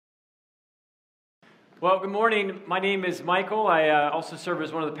Well, good morning. My name is Michael. I also serve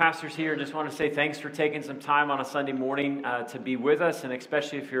as one of the pastors here. Just want to say thanks for taking some time on a Sunday morning to be with us, and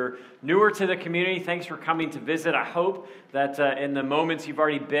especially if you're newer to the community, thanks for coming to visit. I hope that in the moments you've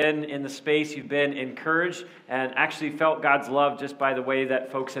already been in the space, you've been encouraged and actually felt God's love just by the way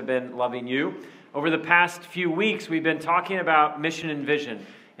that folks have been loving you. Over the past few weeks, we've been talking about mission and vision.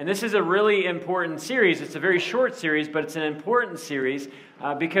 And this is a really important series. It's a very short series, but it's an important series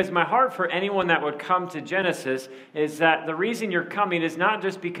because my heart for anyone that would come to Genesis is that the reason you're coming is not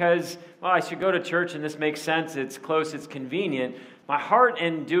just because, well, I should go to church and this makes sense, it's close, it's convenient. My heart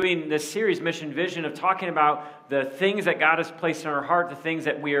in doing this series, Mission Vision, of talking about the things that God has placed in our heart, the things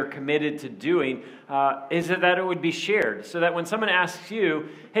that we are committed to doing, is that it would be shared. So that when someone asks you,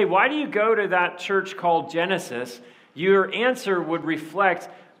 hey, why do you go to that church called Genesis? Your answer would reflect,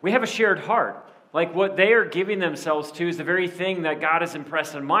 we have a shared heart. Like what they are giving themselves to is the very thing that God has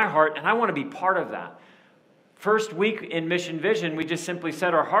impressed in my heart, and I want to be part of that. First week in Mission Vision, we just simply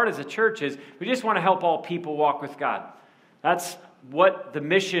said our heart as a church is we just want to help all people walk with God. That's what the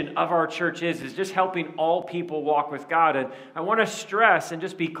mission of our church is just helping all people walk with God. And I want to stress and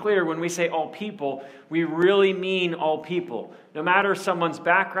just be clear, when we say all people, we really mean all people. No matter someone's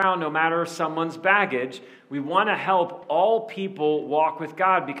background, no matter someone's baggage, we want to help all people walk with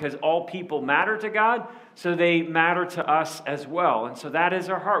God because all people matter to God, so they matter to us as well. And so that is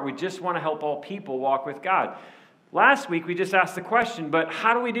our heart. We just want to help all people walk with God. Last week, we just asked the question, but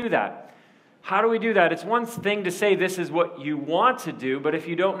how do we do that? How do we do that? It's one thing to say this is what you want to do, but if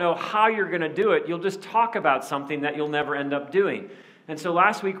you don't know how you're going to do it, you'll just talk about something that you'll never end up doing. And so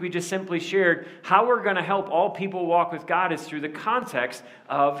last week we just simply shared how we're going to help all people walk with God is through the context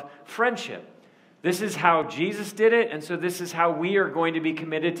of friendship. This is how Jesus did it, and so this is how we are going to be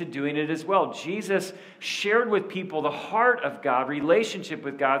committed to doing it as well. Jesus shared with people the heart of God, relationship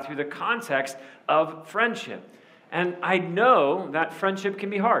with God through the context of friendship. And I know that friendship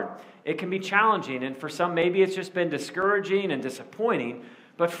can be hard. It can be challenging, and for some, maybe it's just been discouraging and disappointing,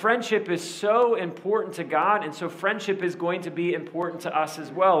 but friendship is so important to God, and so friendship is going to be important to us as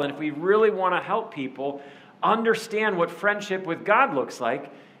well. And if we really want to help people understand what friendship with God looks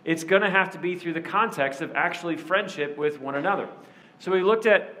like, it's going to have to be through the context of actually friendship with one another. So we looked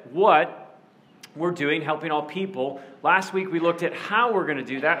at what we're doing, helping all people. Last week we looked at how we're going to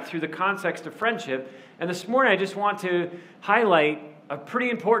do that through the context of friendship. And this morning I just want to highlight a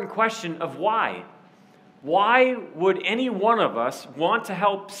pretty important question of why. Why would any one of us want to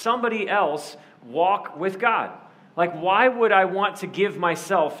help somebody else walk with God? Like, why would I want to give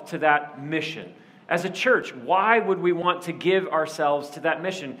myself to that mission? As a church, why would we want to give ourselves to that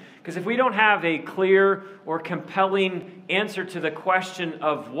mission? Because if we don't have a clear or compelling answer to the question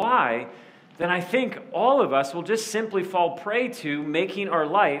of why, then I think all of us will just simply fall prey to making our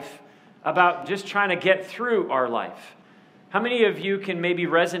life about just trying to get through our life. How many of you can maybe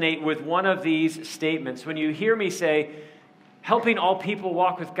resonate with one of these statements? When you hear me say, helping all people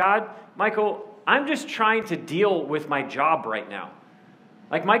walk with God, Michael, I'm just trying to deal with my job right now.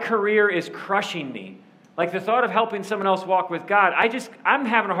 Like my career is crushing me. Like the thought of helping someone else walk with God, I'm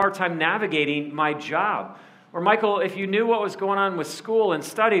having a hard time navigating my job. Or Michael, if you knew what was going on with school and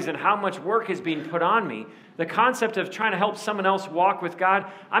studies and how much work is being put on me, the concept of trying to help someone else walk with God,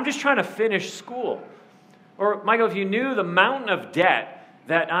 I'm just trying to finish school. Or Michael, if you knew the mountain of debt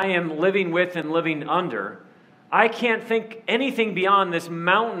that I am living with and living under, I can't think anything beyond this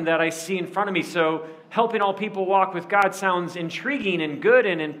mountain that I see in front of me. So helping all people walk with God sounds intriguing and good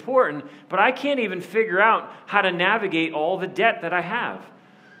and important, but I can't even figure out how to navigate all the debt that I have.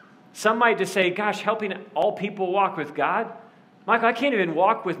 Some might just say, gosh, helping all people walk with God? Michael, I can't even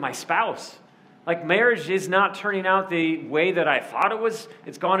walk with my spouse. Like marriage is not turning out the way that I thought it was.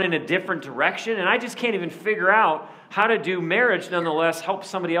 It's gone in a different direction, and I just can't even figure out how to do marriage, nonetheless, help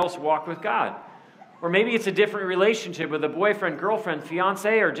somebody else walk with God. Or maybe it's a different relationship with a boyfriend, girlfriend,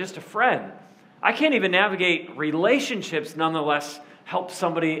 fiance, or just a friend. I can't even navigate relationships, nonetheless, help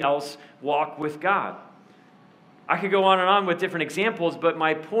somebody else walk with God. I could go on with different examples, but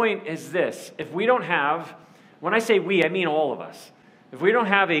my point is this. If we don't have, when I say we, I mean all of us. If we don't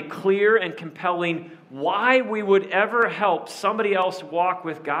have a clear and compelling why we would ever help somebody else walk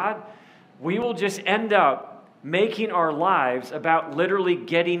with God, we will just end up making our lives about literally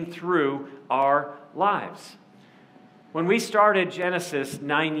getting through our lives. When we started Genesis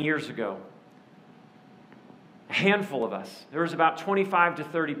 9 years ago, a handful of us, there was about 25 to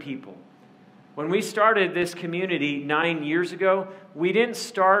 30 people. When we started this community 9 years ago, we didn't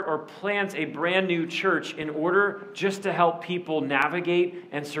start or plant a brand new church in order just to help people navigate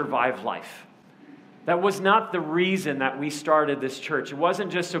and survive life. That was not the reason that we started this church. It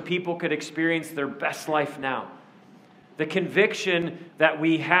wasn't just so people could experience their best life now. The conviction that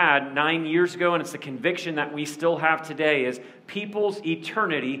we had 9 years ago, and it's the conviction that we still have today, is people's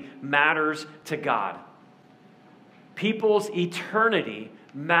eternity matters to God. People's eternity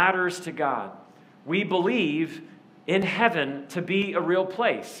matters to God. We believe in heaven to be a real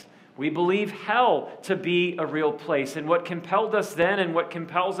place. We believe hell to be a real place. And what compelled us then and what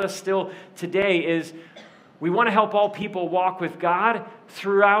compels us still today is we want to help all people walk with God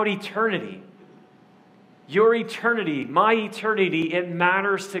throughout eternity. Your eternity, my eternity, it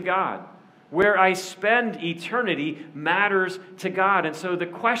matters to God. Where I spend eternity matters to God. And so the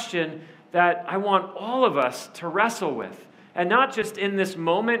question that I want all of us to wrestle with, and not just in this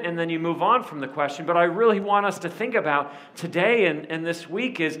moment and then you move on from the question, but I really want us to think about today and this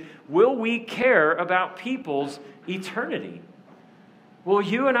week is, will we care about people's eternity? Will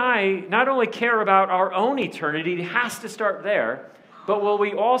you and I not only care about our own eternity, it has to start there, but will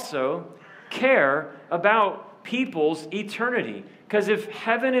we also care about people's eternity? Because if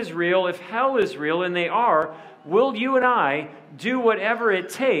heaven is real, if hell is real, and they are, will you and I do whatever it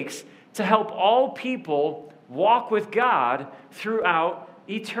takes to help all people walk with God throughout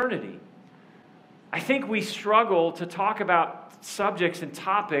eternity? I think we struggle to talk about subjects and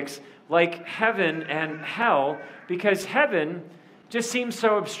topics like heaven and hell because heaven just seems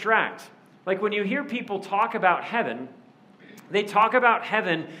so abstract. Like when you hear people talk about heaven, they talk about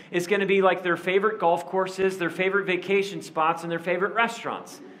heaven is going to be like their favorite golf courses, their favorite vacation spots, and their favorite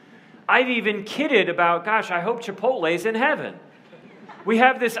restaurants. I've even kidded about, gosh, I hope Chipotle's in heaven. We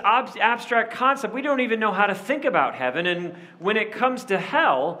have this abstract concept. We don't even know how to think about heaven. And when it comes to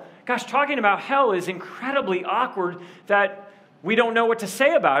hell, gosh, talking about hell is incredibly awkward that we don't know what to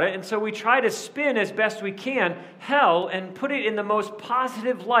say about it. And so we try to spin as best we can hell and put it in the most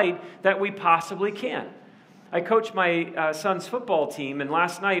positive light that we possibly can. I coach my son's football team, and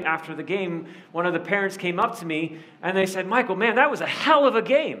last night after the game, one of the parents came up to me and they said, "Michael, man, that was a hell of a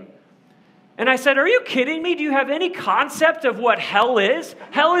game." And I said, "Are you kidding me? Do you have any concept of what hell is?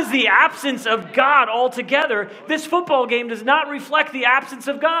 Hell is the absence of God altogether. This football game does not reflect the absence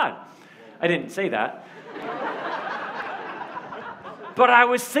of God." I didn't say that. But I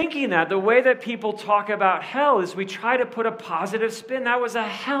was thinking that the way that people talk about hell is we try to put a positive spin. That was a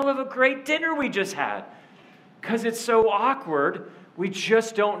hell of a great dinner we just had. Because it's so awkward, we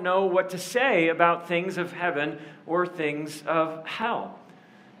just don't know what to say about things of heaven or things of hell.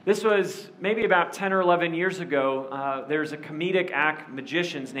 This was maybe about 10 or 11 years ago. There's a comedic act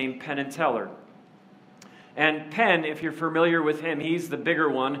magicians named Penn and Teller. And Penn, if you're familiar with him, he's the bigger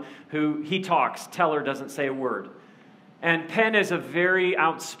one who he talks. Teller doesn't say a word. And Penn is a very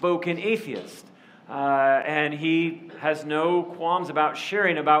outspoken atheist. And he has no qualms about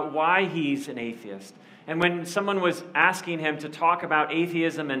sharing about why he's an atheist. And when someone was asking him to talk about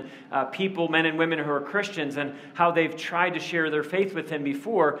atheism and people, men and women who are Christians, and how they've tried to share their faith with him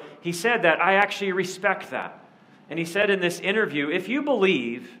before, he said that, "I actually respect that." And he said in this interview, if you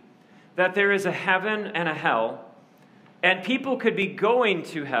believe that there is a heaven and a hell, and people could be going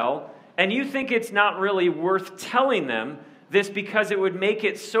to hell, and you think it's not really worth telling them this because it would make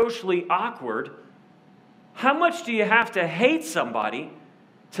it socially awkward, how much do you have to hate somebody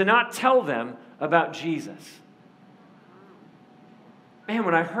to not tell them about Jesus? Man,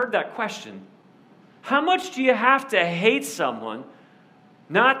 when I heard that question, how much do you have to hate someone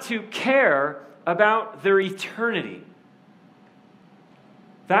not to care about their eternity?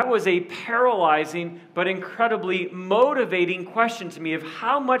 That was a paralyzing but incredibly motivating question to me of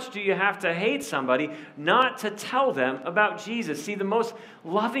how much do you have to hate somebody not to tell them about Jesus? See, the most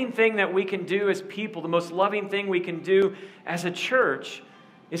loving thing that we can do as people, the most loving thing we can do as a church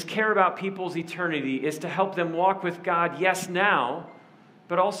is care about people's eternity, is to help them walk with God, yes, now,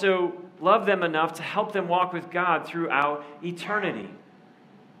 but also love them enough to help them walk with God throughout eternity.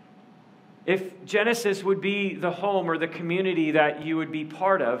 If Genesis would be the home or the community that you would be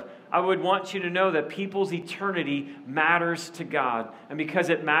part of, I would want you to know that people's eternity matters to God. And because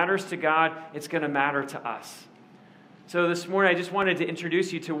it matters to God, it's going to matter to us. So this morning, I just wanted to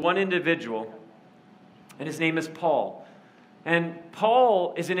introduce you to one individual, and his name is Paul. And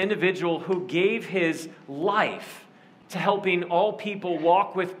Paul is an individual who gave his life to helping all people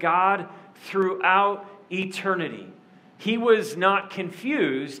walk with God throughout eternity. He was not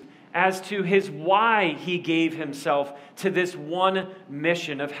confused as to his why he gave himself to this one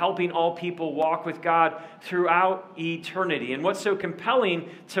mission of helping all people walk with God throughout eternity. And what's so compelling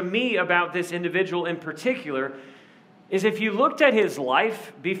to me about this individual in particular is if you looked at his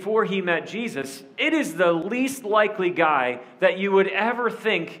life before he met Jesus, it is the least likely guy that you would ever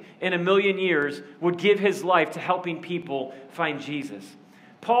think in a million years would give his life to helping people find Jesus.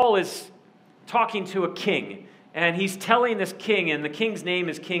 Paul is talking to a king, and he's telling this king, and the king's name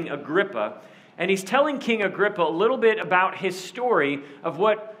is King Agrippa, and he's telling King Agrippa a little bit about his story of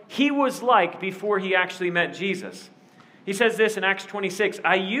what he was like before he actually met Jesus. He says this in Acts 26,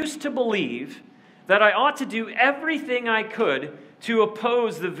 "I used to believe that I ought to do everything I could to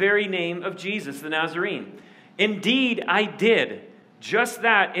oppose the very name of Jesus the Nazarene. Indeed, I did just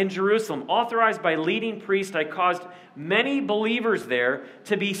that in Jerusalem. Authorized by leading priests, I caused many believers there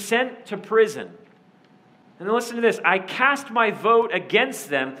to be sent to prison." And then listen to this. "I cast my vote against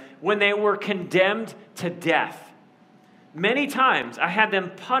them when they were condemned to death. Many times I had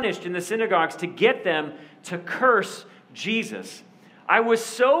them punished in the synagogues to get them to curse Jesus. I was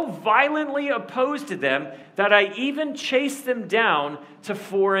so violently opposed to them that I even chased them down to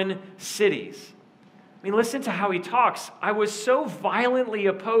foreign cities." I mean, listen to how he talks. I was so violently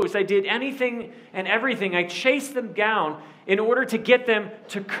opposed. I did anything and everything. I chased them down in order to get them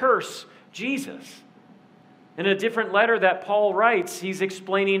to curse Jesus. In a different letter that Paul writes, he's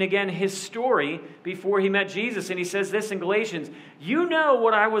explaining again his story before he met Jesus. And he says this in Galatians, "You know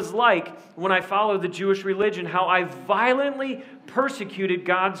what I was like when I followed the Jewish religion, how I violently persecuted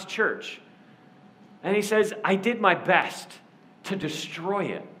God's church." And he says, "I did my best to destroy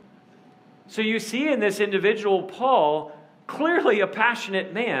it." So you see in this individual, Paul, clearly a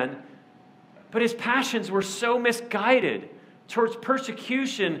passionate man, but his passions were so misguided towards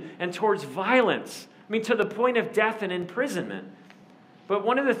persecution and towards violence. I mean, to the point of death and imprisonment. But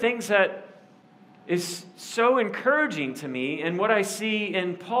one of the things that is so encouraging to me and what I see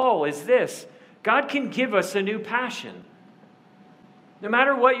in Paul is this: God can give us a new passion. No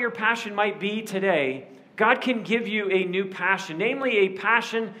matter what your passion might be today, God can give you a new passion, namely a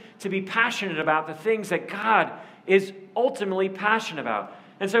passion to be passionate about the things that God is ultimately passionate about.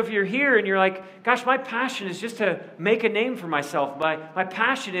 And so if you're here and you're like, gosh, my passion is just to make a name for myself. My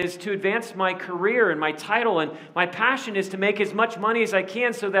passion is to advance my career and my title. And my passion is to make as much money as I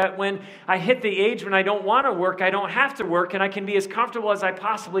can so that when I hit the age when I don't want to work, I don't have to work and I can be as comfortable as I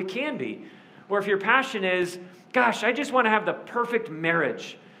possibly can be. Or if your passion is, gosh, I just want to have the perfect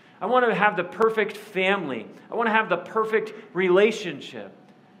marriage. I want to have the perfect family. I want to have the perfect relationship.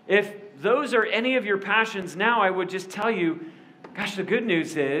 If those are any of your passions now, I would just tell you, gosh, the good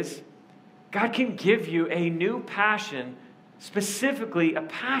news is God can give you a new passion, specifically a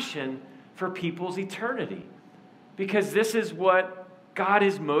passion for people's eternity, because this is what God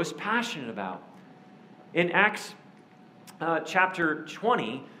is most passionate about. In Acts chapter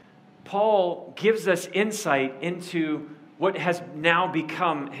 20, Paul gives us insight into what has now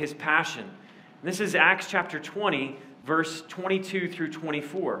become his passion. This is Acts chapter 20, verse 22 through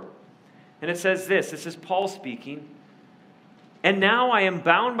 24. And it says this is Paul speaking. "And now I am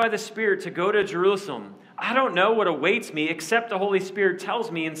bound by the Spirit to go to Jerusalem. I don't know what awaits me, except the Holy Spirit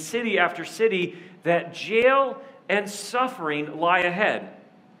tells me in city after city that jail and suffering lie ahead.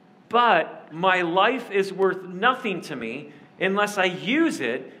 But my life is worth nothing to me unless I use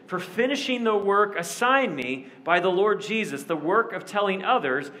it for finishing the work assigned me by the Lord Jesus, the work of telling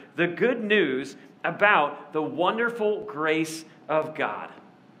others the good news about the wonderful grace of God."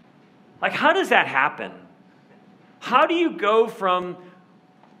 Like, how does that happen? How do you go from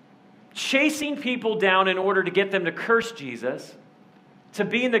chasing people down in order to get them to curse Jesus to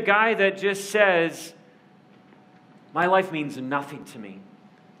being the guy that just says, my life means nothing to me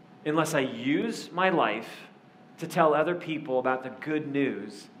unless I use my life to tell other people about the good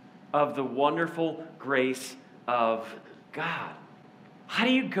news of the wonderful grace of God? How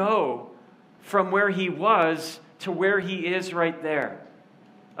do you go from where he was to where he is right there?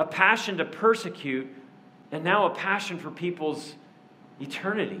 A passion to persecute, and now a passion for people's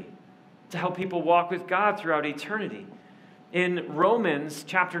eternity, to help people walk with God throughout eternity. In Romans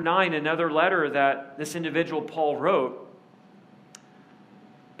chapter 9, another letter that this individual Paul wrote,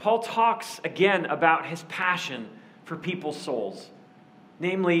 Paul talks again about his passion for people's souls,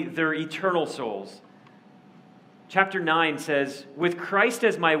 namely their eternal souls. Chapter 9 says, "With Christ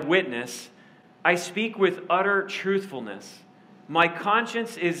as my witness, I speak with utter truthfulness. My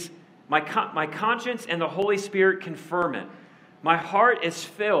conscience and the Holy Spirit confirm it. My heart is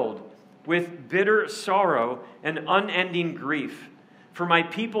filled with bitter sorrow and unending grief. For my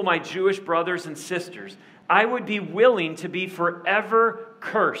people, my Jewish brothers and sisters, I would be willing to be forever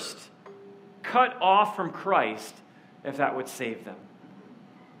cursed, cut off from Christ, if that would save them."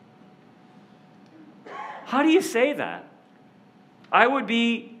 How do you say that? I would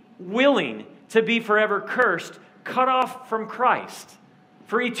be willing to be forever cursed, cut off from Christ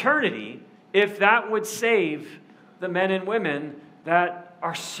for eternity if that would save the men and women that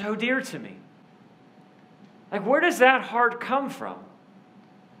are so dear to me? Like, where does that heart come from?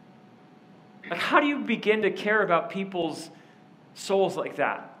 Like, how do you begin to care about people's souls like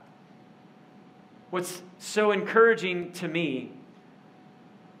that? What's so encouraging to me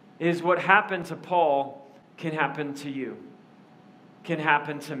is what happened to Paul can happen to you, can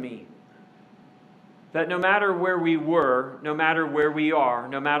happen to me. That no matter where we were, no matter where we are,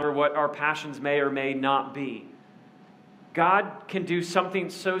 no matter what our passions may or may not be, God can do something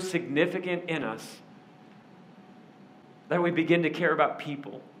so significant in us that we begin to care about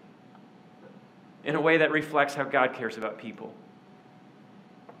people in a way that reflects how God cares about people.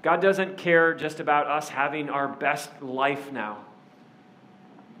 God doesn't care just about us having our best life now.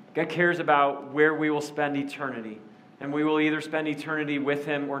 God cares about where we will spend eternity. And we will either spend eternity with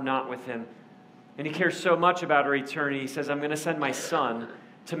Him or not with Him. And He cares so much about our eternity, He says, I'm going to send my Son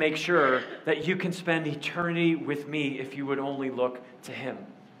to make sure that you can spend eternity with me if you would only look to Him.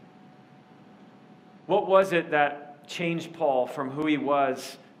 What was it that changed Paul from who he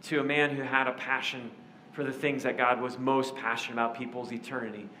was to a man who had a passion for the things that God was most passionate about, people's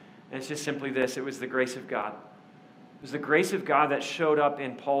eternity? And it's just simply this: it was the grace of God. It was the grace of God that showed up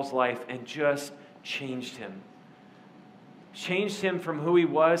in Paul's life and just changed him. Changed him from who he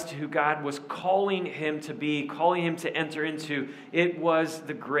was to who God was calling him to be, calling him to enter into. It was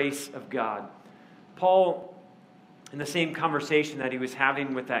the grace of God. Paul, in the same conversation that he was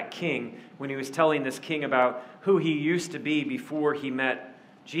having with that king, when he was telling this king about who he used to be before he met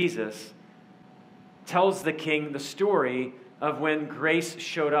Jesus, tells the king the story of when grace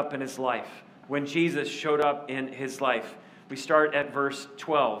showed up in his life, when Jesus showed up in his life. We start at verse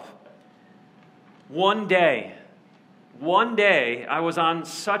 12. One day, I was on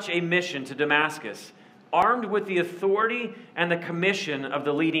such a mission to Damascus, armed with the authority and the commission of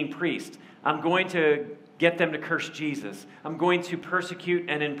the leading priest. I'm going to get them to curse Jesus. I'm going to persecute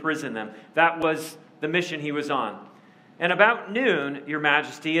and imprison them. That was the mission he was on. And about noon, Your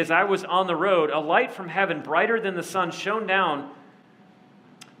Majesty, as I was on the road, a light from heaven, brighter than the sun, shone down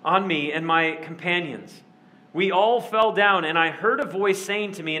on me and my companions. We all fell down, and I heard a voice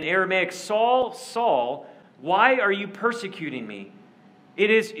saying to me in Aramaic, Saul, Saul, why are you persecuting me? It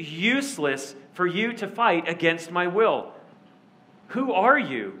is useless for you to fight against my will. Who are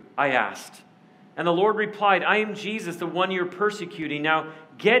you? I asked. And the Lord replied, I am Jesus, the one you're persecuting. Now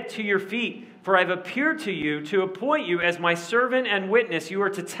get to your feet, for I've appeared to you to appoint you as my servant and witness. You are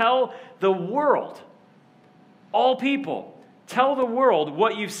to tell the world, all people, tell the world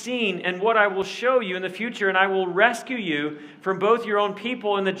what you've seen and what I will show you in the future, and I will rescue you from both your own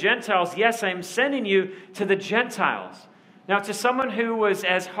people and the Gentiles. Yes, I am sending you to the Gentiles. Now, to someone who was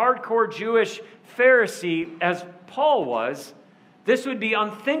as hardcore Jewish Pharisee as Paul was, this would be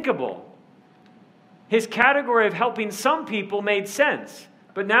unthinkable. His category of helping some people made sense.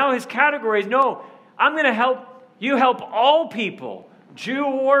 But now his category is, no, I'm going to help you help all people, Jew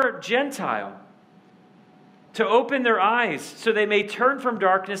or Gentile, to open their eyes so they may turn from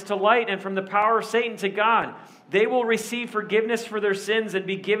darkness to light and from the power of Satan to God. They will receive forgiveness for their sins and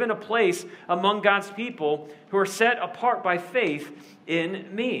be given a place among God's people who are set apart by faith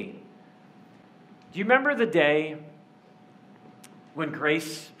in me. Do you remember the day when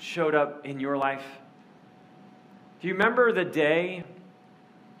grace showed up in your life? Do you remember the day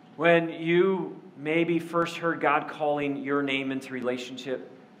when you maybe first heard God calling your name into relationship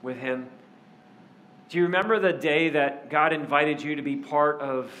with Him? Do you remember the day that God invited you to be part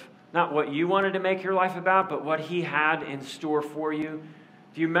of not what you wanted to make your life about, but what He had in store for you?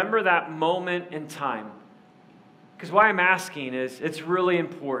 Do you remember that moment in time? Because why I'm asking is it's really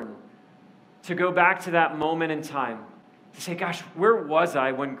important to go back to that moment in time, to say, gosh, where was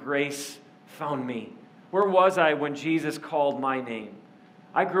I when grace found me? Where was I when Jesus called my name?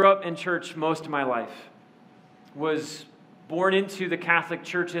 I grew up in church most of my life, was born into the Catholic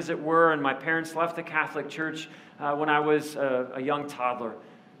Church, as it were, and my parents left the Catholic Church when I was a young toddler.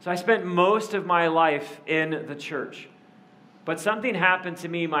 So I spent most of my life in the church. But something happened to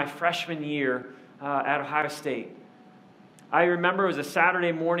me my freshman year at Ohio State. I remember it was a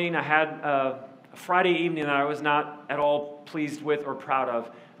Saturday morning. I had a Friday evening that I was not at all pleased with or proud of.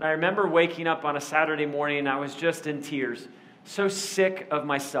 And I remember waking up on a Saturday morning and I was just in tears, so sick of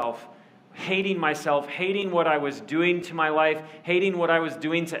myself, hating what I was doing to my life, hating what I was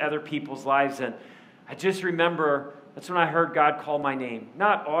doing to other people's lives. And I just remember that's when I heard God call my name.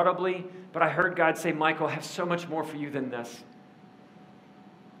 Not audibly, but I heard God say, Michael, I have so much more for you than this.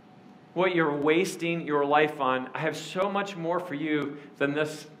 What you're wasting your life on, I have so much more for you than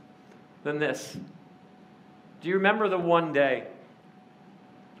this. Do you remember the one day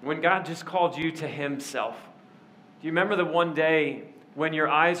when God just called you to himself? Do you remember the one day when your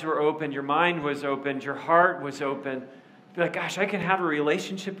eyes were opened, your mind was opened, your heart was open? Be like, gosh, I can have a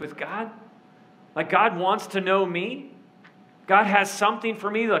relationship with God? Like God wants to know me? God has something for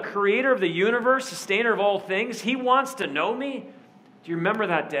me, the creator of the universe, sustainer of all things. He wants to know me. Do you remember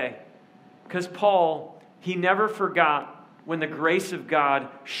that day? Because Paul, he never forgot when the grace of God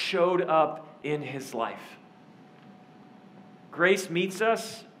showed up in his life. Grace meets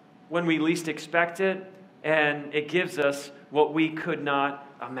us when we least expect it, and it gives us what we could not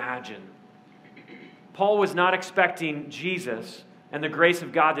imagine. Paul was not expecting Jesus and the grace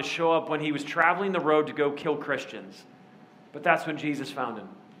of God to show up when he was traveling the road to go kill Christians. But that's when Jesus found him.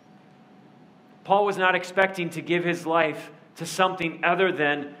 Paul was not expecting to give his life to something other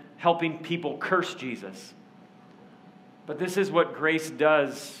than helping people curse Jesus. But this is what grace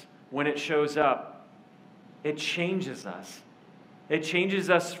does when it shows up. It changes us. It changes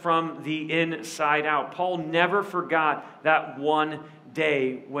us from the inside out. Paul never forgot that one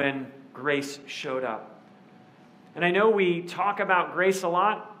day when grace showed up. And I know we talk about grace a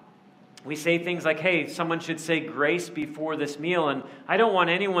lot. We say things like, hey, someone should say grace before this meal. And I don't want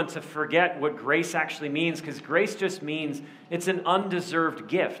anyone to forget what grace actually means, because grace just means it's an undeserved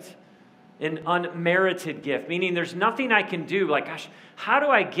gift, an unmerited gift, meaning there's nothing I can do. Like, gosh, how do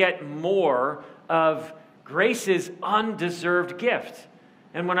I get more of grace's undeserved gift?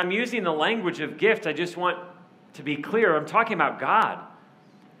 And when I'm using the language of gift, I just want to be clear. I'm talking about God.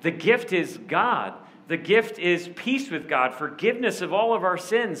 The gift is God. The gift is peace with God, forgiveness of all of our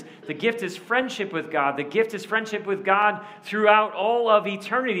sins. The gift is friendship with God. The gift is friendship with God throughout all of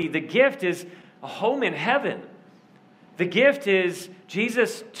eternity. The gift is a home in heaven. The gift is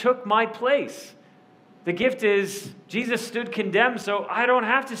Jesus took my place. The gift is Jesus stood condemned so I don't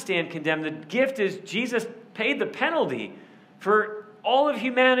have to stand condemned. The gift is Jesus paid the penalty for all of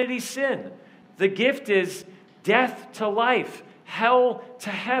humanity's sin. The gift is death to life, hell to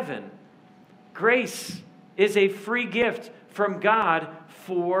heaven. Grace is a free gift from God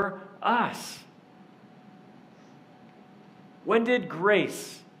for us. When did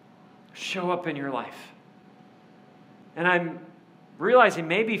grace show up in your life? And I'm realizing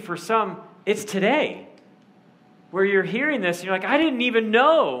maybe for some, it's today, where you're hearing this and you're like, I didn't even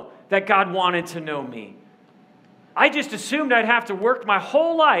know that God wanted to know me. I just assumed I'd have to work my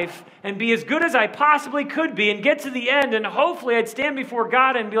whole life and be as good as I possibly could be and get to the end, and hopefully I'd stand before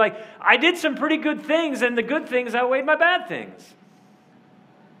God and be like, I did some pretty good things, and the good things outweighed my bad things.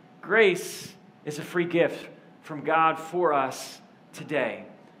 Grace is a free gift from God for us today.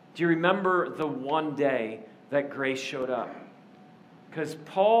 Do you remember the one day that grace showed up? Because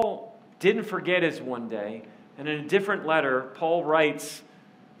Paul didn't forget his one day, and in a different letter, Paul writes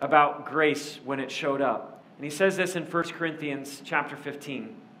about grace when it showed up. And he says this in 1 Corinthians chapter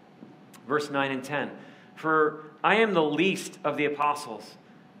 15, verse 9 and 10. For I am the least of the apostles.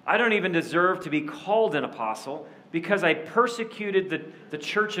 I don't even deserve to be called an apostle because I persecuted the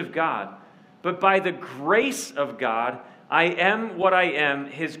church of God. But by the grace of God, I am what I am.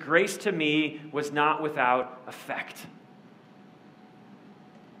 His grace to me was not without effect.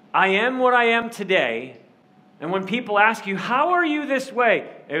 I am what I am today. And when people ask you, how are you this way?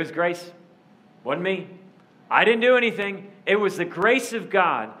 It was grace. Wasn't me. I didn't do anything. It was the grace of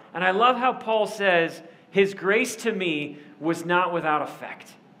God. And I love how Paul says, his grace to me was not without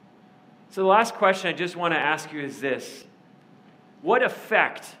effect. So the last question I just want to ask you is this. What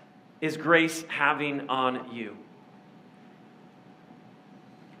effect is grace having on you?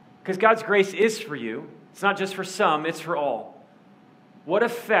 Because God's grace is for you. It's not just for some, it's for all. What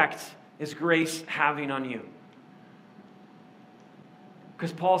effect is grace having on you?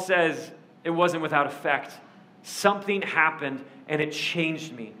 Because Paul says it wasn't without effect. Something happened and it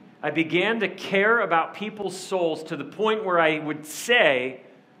changed me. I began to care about people's souls to the point where I would say,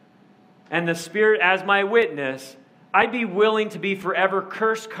 and the Spirit as my witness, I'd be willing to be forever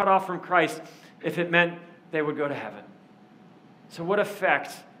cursed, cut off from Christ, if it meant they would go to heaven. So what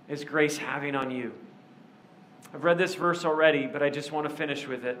effect is grace having on you? I've read this verse already, but I just want to finish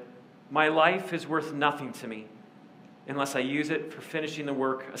with it. My life is worth nothing to me unless I use it for finishing the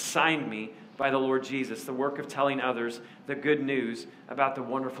work assigned me by the Lord Jesus, the work of telling others the good news about the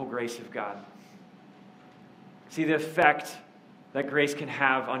wonderful grace of God. See, the effect that grace can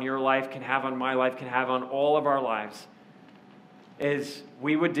have on your life, can have on my life, can have on all of our lives, is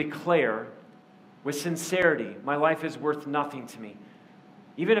we would declare with sincerity, my life is worth nothing to me.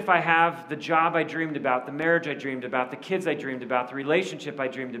 Even if I have the job I dreamed about, the marriage I dreamed about, the kids I dreamed about, the relationship I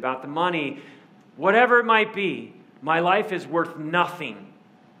dreamed about, the money, whatever it might be, my life is worth nothing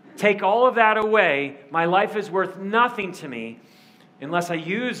take all of that away, my life is worth nothing to me unless I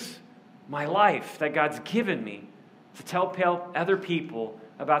use my life that God's given me to tell other people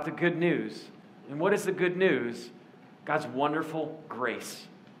about the good news. And what is the good news? God's wonderful grace.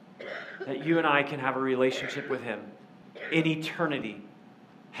 That you and I can have a relationship with Him in eternity.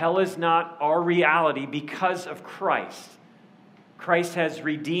 Hell is not our reality because of Christ. Christ has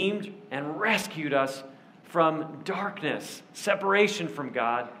redeemed and rescued us from darkness, separation from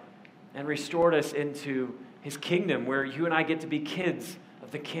God, and restored us into His kingdom where you and I get to be kids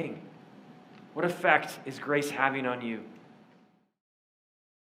of the King. What effect is grace having on you?